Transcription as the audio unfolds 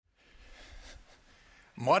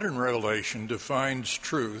Modern revelation defines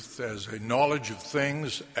truth as a knowledge of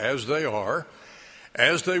things as they are,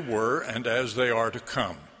 as they were, and as they are to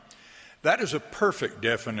come. That is a perfect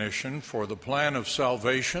definition for the plan of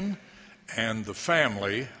salvation and the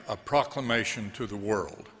family, a proclamation to the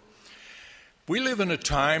world. We live in a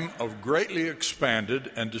time of greatly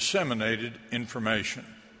expanded and disseminated information,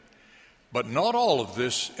 but not all of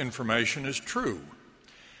this information is true.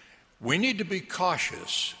 We need to be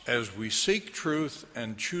cautious as we seek truth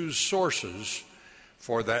and choose sources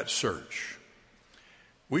for that search.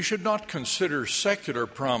 We should not consider secular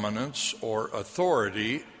prominence or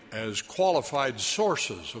authority as qualified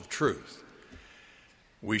sources of truth.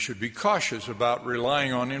 We should be cautious about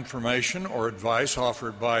relying on information or advice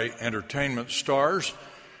offered by entertainment stars,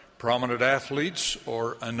 prominent athletes,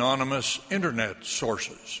 or anonymous internet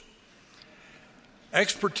sources.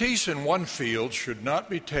 Expertise in one field should not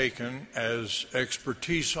be taken as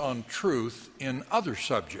expertise on truth in other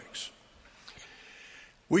subjects.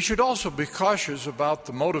 We should also be cautious about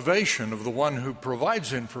the motivation of the one who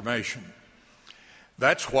provides information.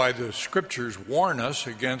 That's why the scriptures warn us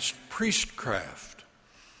against priestcraft.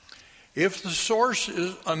 If the source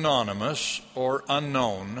is anonymous or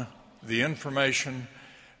unknown, the information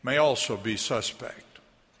may also be suspect.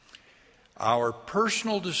 Our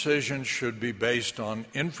personal decisions should be based on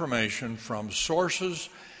information from sources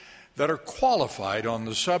that are qualified on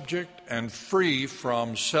the subject and free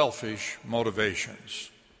from selfish motivations.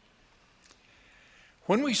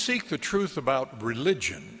 When we seek the truth about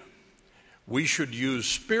religion, we should use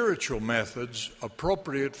spiritual methods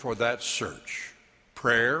appropriate for that search: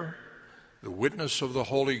 prayer, the witness of the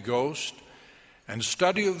Holy Ghost, and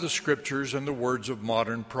study of the Scriptures and the words of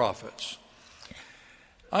modern prophets.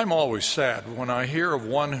 I'm always sad when I hear of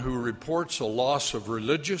one who reports a loss of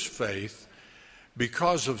religious faith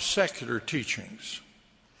because of secular teachings.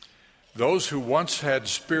 Those who once had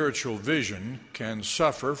spiritual vision can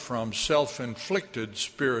suffer from self-inflicted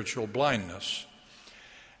spiritual blindness.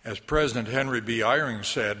 As President Henry B. Eyring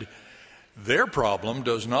said, their problem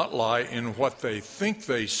does not lie in what they think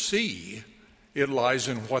they see, it lies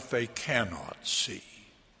in what they cannot see.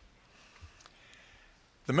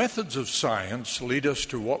 The methods of science lead us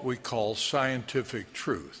to what we call scientific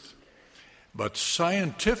truth. But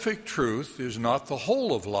scientific truth is not the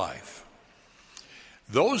whole of life.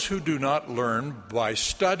 Those who do not learn by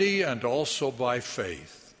study and also by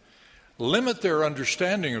faith limit their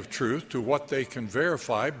understanding of truth to what they can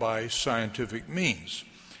verify by scientific means.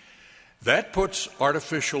 That puts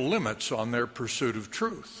artificial limits on their pursuit of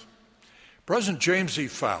truth. President James E.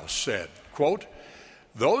 Faust said, quote,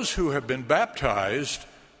 "Those who have been baptized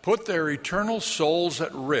put their eternal souls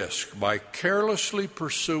at risk by carelessly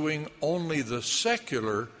pursuing only the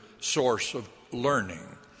secular source of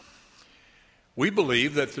learning." We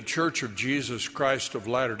believe that the Church of Jesus Christ of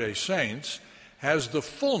Latter-day Saints has the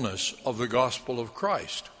fullness of the gospel of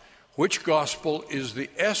Christ, which gospel is the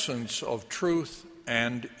essence of truth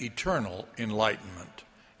and eternal enlightenment.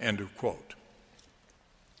 End of quote.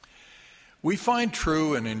 We find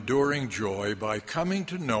true and enduring joy by coming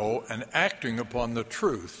to know and acting upon the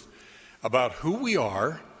truth about who we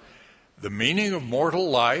are, the meaning of mortal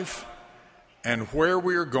life, and where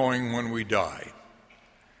we are going when we die.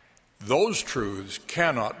 Those truths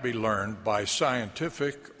cannot be learned by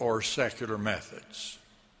scientific or secular methods.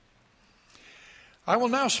 I will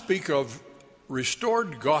now speak of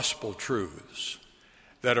restored gospel truths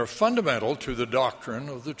that are fundamental to the doctrine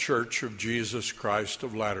of the Church of Jesus Christ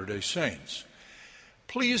of Latter-day Saints.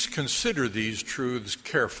 Please consider these truths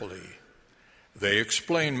carefully. They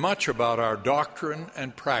explain much about our doctrine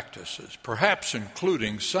and practices, perhaps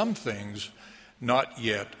including some things not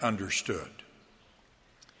yet understood.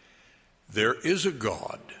 There is a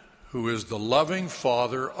God who is the loving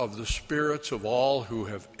Father of the spirits of all who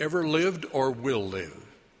have ever lived or will live.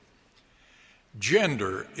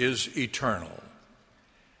 Gender is eternal.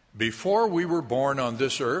 Before we were born on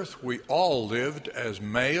this earth, we all lived as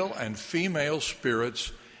male and female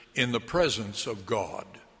spirits in the presence of God.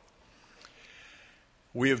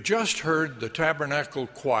 We have just heard the Tabernacle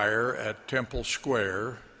Choir at Temple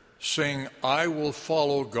Square sing, "I Will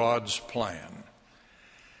Follow God's Plan."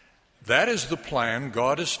 That is the plan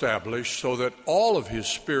God established so that all of His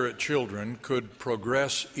Spirit children could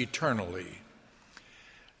progress eternally.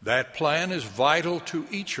 That plan is vital to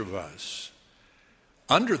each of us.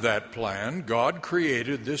 Under that plan, God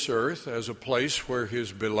created this earth as a place where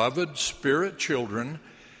His beloved Spirit children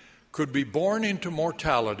could be born into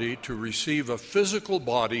mortality to receive a physical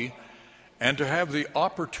body and to have the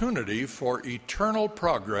opportunity for eternal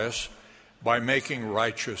progress by making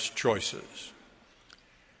righteous choices.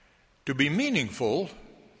 To be meaningful,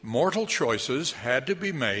 mortal choices had to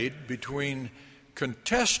be made between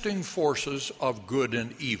contesting forces of good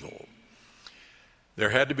and evil. There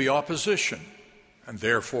had to be opposition, and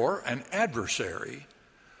therefore an adversary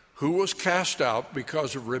who was cast out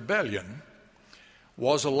because of rebellion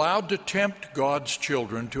was allowed to tempt God's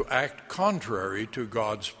children to act contrary to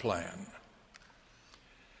God's plan.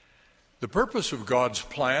 The purpose of God's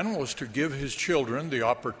plan was to give his children the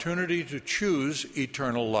opportunity to choose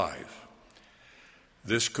eternal life.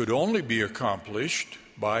 This could only be accomplished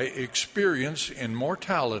by experience in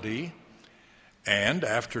mortality and,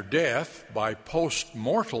 after death, by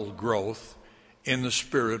post-mortal growth in the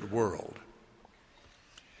spirit world.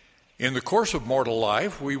 In the course of mortal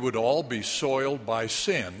life, we would all be soiled by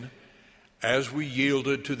sin as we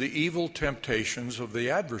yielded to the evil temptations of the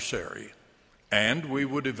adversary, and we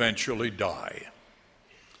would eventually die.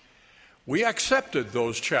 We accepted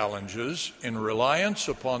those challenges in reliance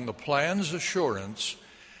upon the plan's assurance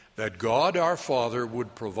that God our Father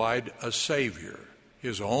would provide a Savior,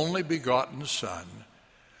 his only begotten Son,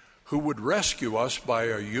 who would rescue us by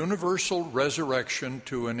a universal resurrection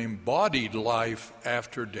to an embodied life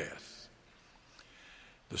after death.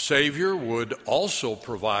 The Savior would also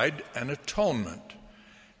provide an atonement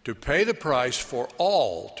to pay the price for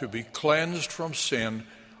all to be cleansed from sin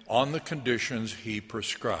on the conditions he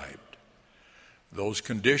prescribed. Those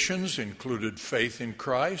conditions included faith in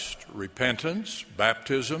Christ, repentance,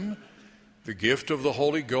 baptism, the gift of the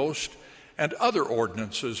Holy Ghost, and other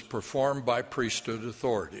ordinances performed by priesthood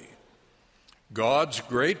authority. God's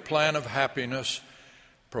great plan of happiness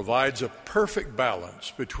provides a perfect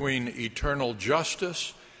balance between eternal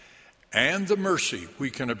justice and the mercy we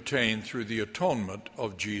can obtain through the atonement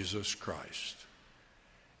of Jesus Christ.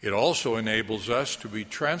 It also enables us to be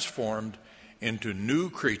transformed into new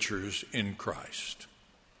creatures in Christ.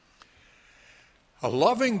 A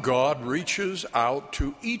loving God reaches out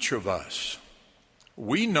to each of us.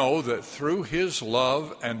 We know that through his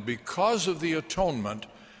love and because of the atonement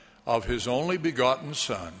of his only begotten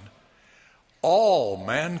Son, all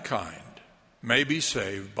mankind may be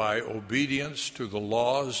saved by obedience to the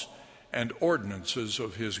laws and ordinances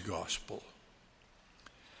of his gospel.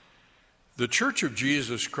 The Church of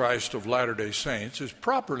Jesus Christ of Latter-day Saints is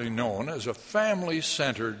properly known as a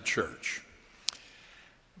family-centered church.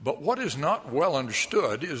 But what is not well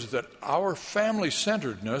understood is that our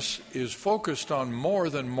family-centeredness is focused on more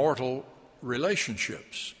than mortal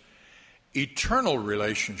relationships. Eternal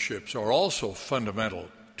relationships are also fundamental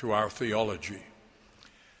to our theology.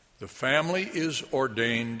 The family is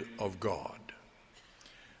ordained of God.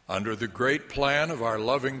 Under the great plan of our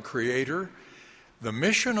loving Creator, the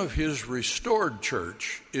mission of his restored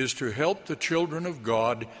church is to help the children of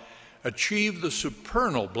God achieve the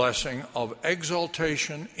supernal blessing of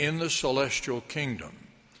exaltation in the celestial kingdom,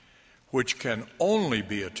 which can only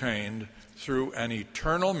be attained through an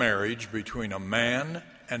eternal marriage between a man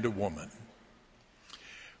and a woman.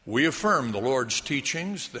 We affirm the Lord's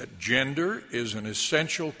teachings that gender is an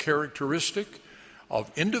essential characteristic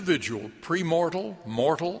of individual, premortal,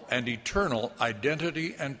 mortal, and eternal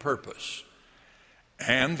identity and purpose,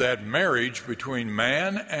 and that marriage between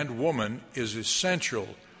man and woman is essential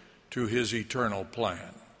to his eternal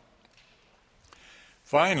plan.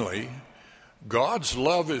 Finally, God's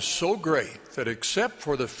love is so great that except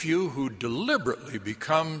for the few who deliberately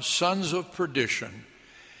become sons of perdition,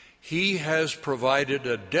 he has provided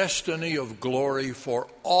a destiny of glory for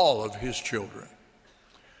all of his children.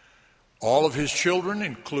 All of his children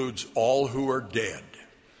includes all who are dead.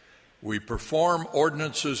 We perform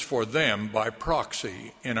ordinances for them by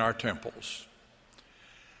proxy in our temples.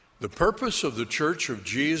 The purpose of the Church of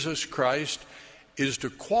Jesus Christ is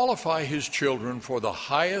to qualify his children for the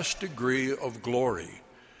highest degree of glory,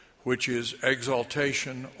 which is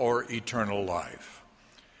exaltation or eternal life.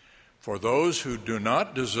 For those who do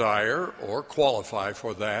not desire or qualify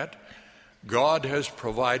for that, God has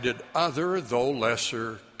provided other, though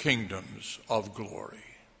lesser, kingdoms of glory.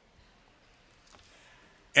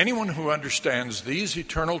 Anyone who understands these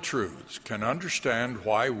eternal truths can understand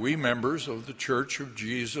why we members of the Church of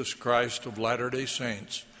Jesus Christ of Latter-day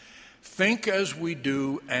Saints think as we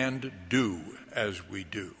do and do as we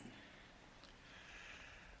do.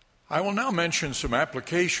 I will now mention some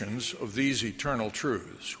applications of these eternal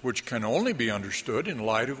truths, which can only be understood in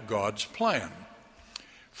light of God's plan.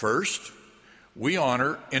 First, we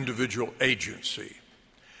honor individual agency.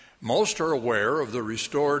 Most are aware of the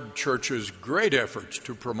restored church's great efforts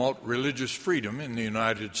to promote religious freedom in the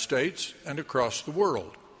United States and across the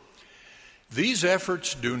world. These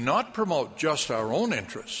efforts do not promote just our own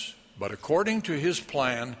interests, but according to his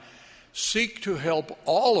plan, seek to help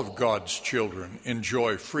all of God's children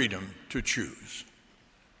enjoy freedom to choose.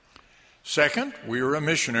 Second, we are a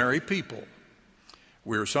missionary people.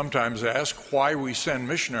 We are sometimes asked why we send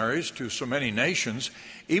missionaries to so many nations,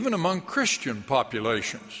 even among Christian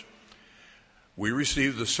populations. We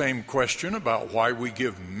receive the same question about why we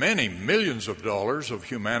give many millions of dollars of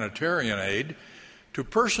humanitarian aid to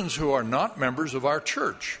persons who are not members of our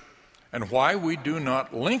church, and why we do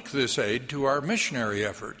not link this aid to our missionary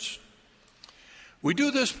efforts. We do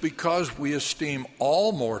this because we esteem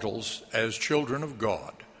all mortals as children of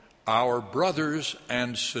God, our brothers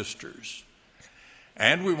and sisters.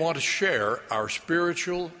 And we want to share our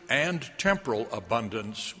spiritual and temporal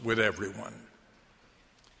abundance with everyone.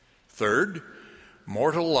 Third,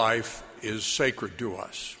 mortal life is sacred to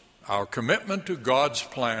us. Our commitment to God's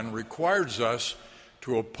plan requires us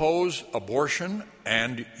to oppose abortion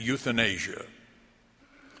and euthanasia.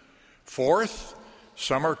 Fourth,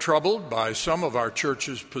 some are troubled by some of our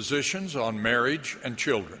church's positions on marriage and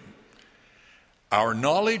children. Our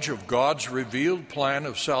knowledge of God's revealed plan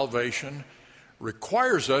of salvation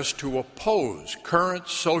requires us to oppose current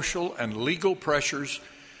social and legal pressures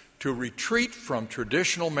to retreat from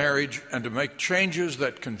traditional marriage and to make changes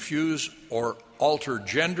that confuse or alter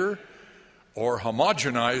gender or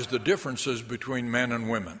homogenize the differences between men and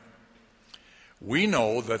women. We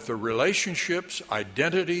know that the relationships,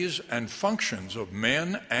 identities, and functions of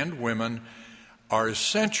men and women are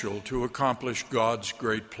essential to accomplish God's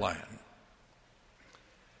great plan.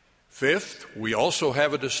 Fifth, we also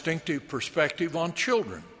have a distinctive perspective on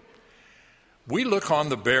children. We look on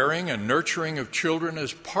the bearing and nurturing of children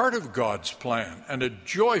as part of God's plan and a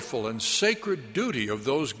joyful and sacred duty of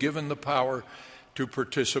those given the power to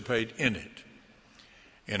participate in it.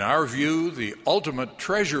 In our view, the ultimate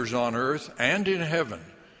treasures on earth and in heaven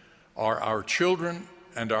are our children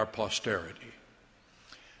and our posterity.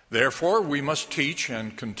 Therefore, we must teach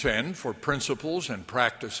and contend for principles and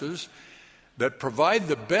practices that provide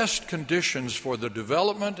the best conditions for the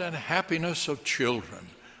development and happiness of children,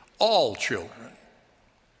 all children.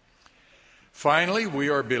 Finally, we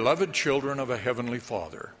are beloved children of a Heavenly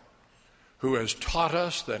Father who has taught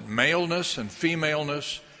us that maleness and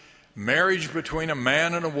femaleness, marriage between a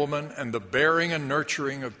man and a woman, and the bearing and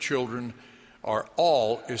nurturing of children are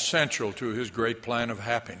all essential to his great plan of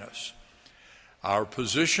happiness. Our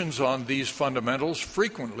positions on these fundamentals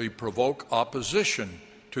frequently provoke opposition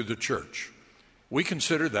to the church. We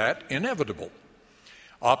consider that inevitable.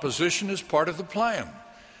 Opposition is part of the plan,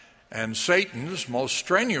 and Satan's most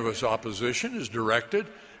strenuous opposition is directed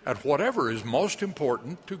at whatever is most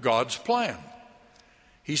important to God's plan.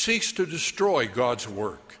 He seeks to destroy God's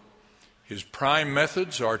work. His prime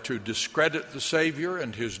methods are to discredit the Savior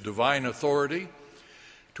and his divine authority,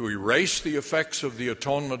 to erase the effects of the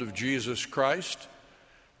atonement of Jesus Christ,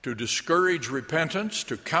 to discourage repentance,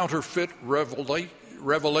 to counterfeit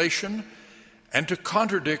revelation, and to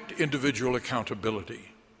contradict individual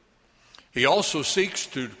accountability. He also seeks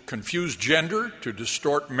to confuse gender, to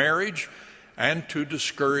distort marriage, and to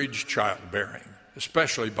discourage childbearing,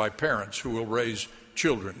 especially by parents who will raise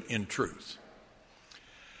children in truth.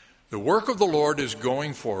 The work of the Lord is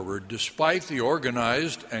going forward despite the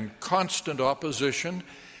organized and constant opposition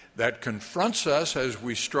that confronts us as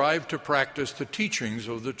we strive to practice the teachings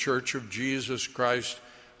of the Church of Jesus Christ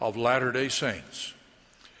of Latter-day Saints.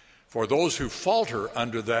 For those who falter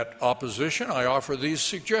under that opposition, I offer these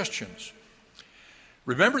suggestions.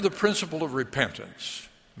 Remember the principle of repentance,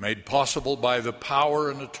 made possible by the power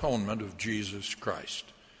and atonement of Jesus Christ.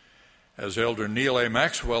 As Elder Neal A.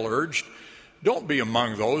 Maxwell urged, don't be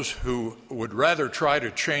among those who would rather try to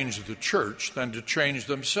change the church than to change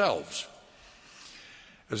themselves.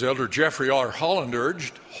 As Elder Jeffrey R. Holland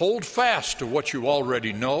urged, hold fast to what you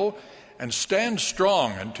already know and stand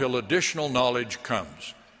strong until additional knowledge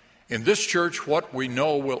comes. In this church, what we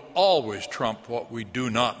know will always trump what we do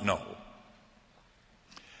not know.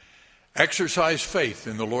 Exercise faith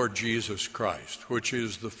in the Lord Jesus Christ, which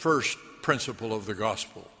is the first principle of the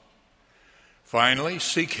gospel. Finally,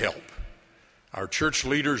 seek help. Our church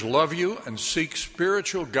leaders love you and seek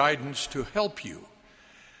spiritual guidance to help you.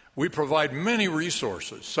 We provide many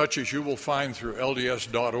resources, such as you will find through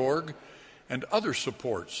LDS.org and other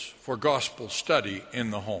supports for gospel study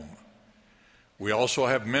in the home. We also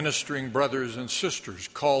have ministering brothers and sisters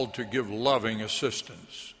called to give loving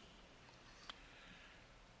assistance.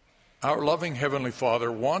 Our loving Heavenly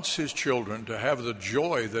Father wants his children to have the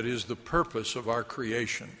joy that is the purpose of our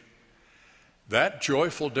creation. That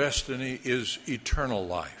joyful destiny is eternal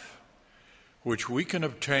life, which we can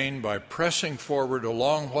obtain by pressing forward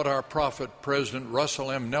along what our prophet, President Russell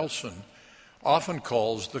M. Nelson, often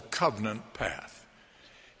calls the covenant path.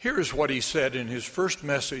 Here is what he said in his first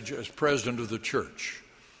message as president of the church.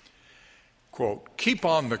 quote, keep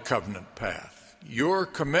on the covenant path. Your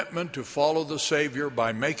commitment to follow the Savior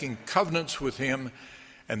by making covenants with him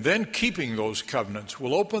and then keeping those covenants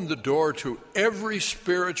will open the door to every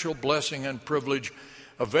spiritual blessing and privilege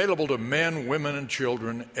available to men, women, and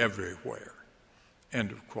children everywhere.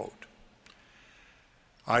 End of quote.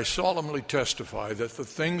 I solemnly testify that the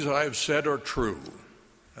things I have said are true,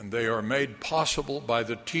 and they are made possible by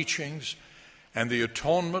the teachings and the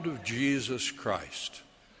atonement of Jesus Christ,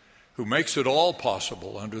 who makes it all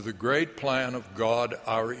possible under the great plan of God,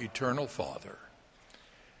 our eternal Father.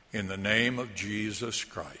 In the name of Jesus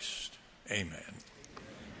Christ, amen.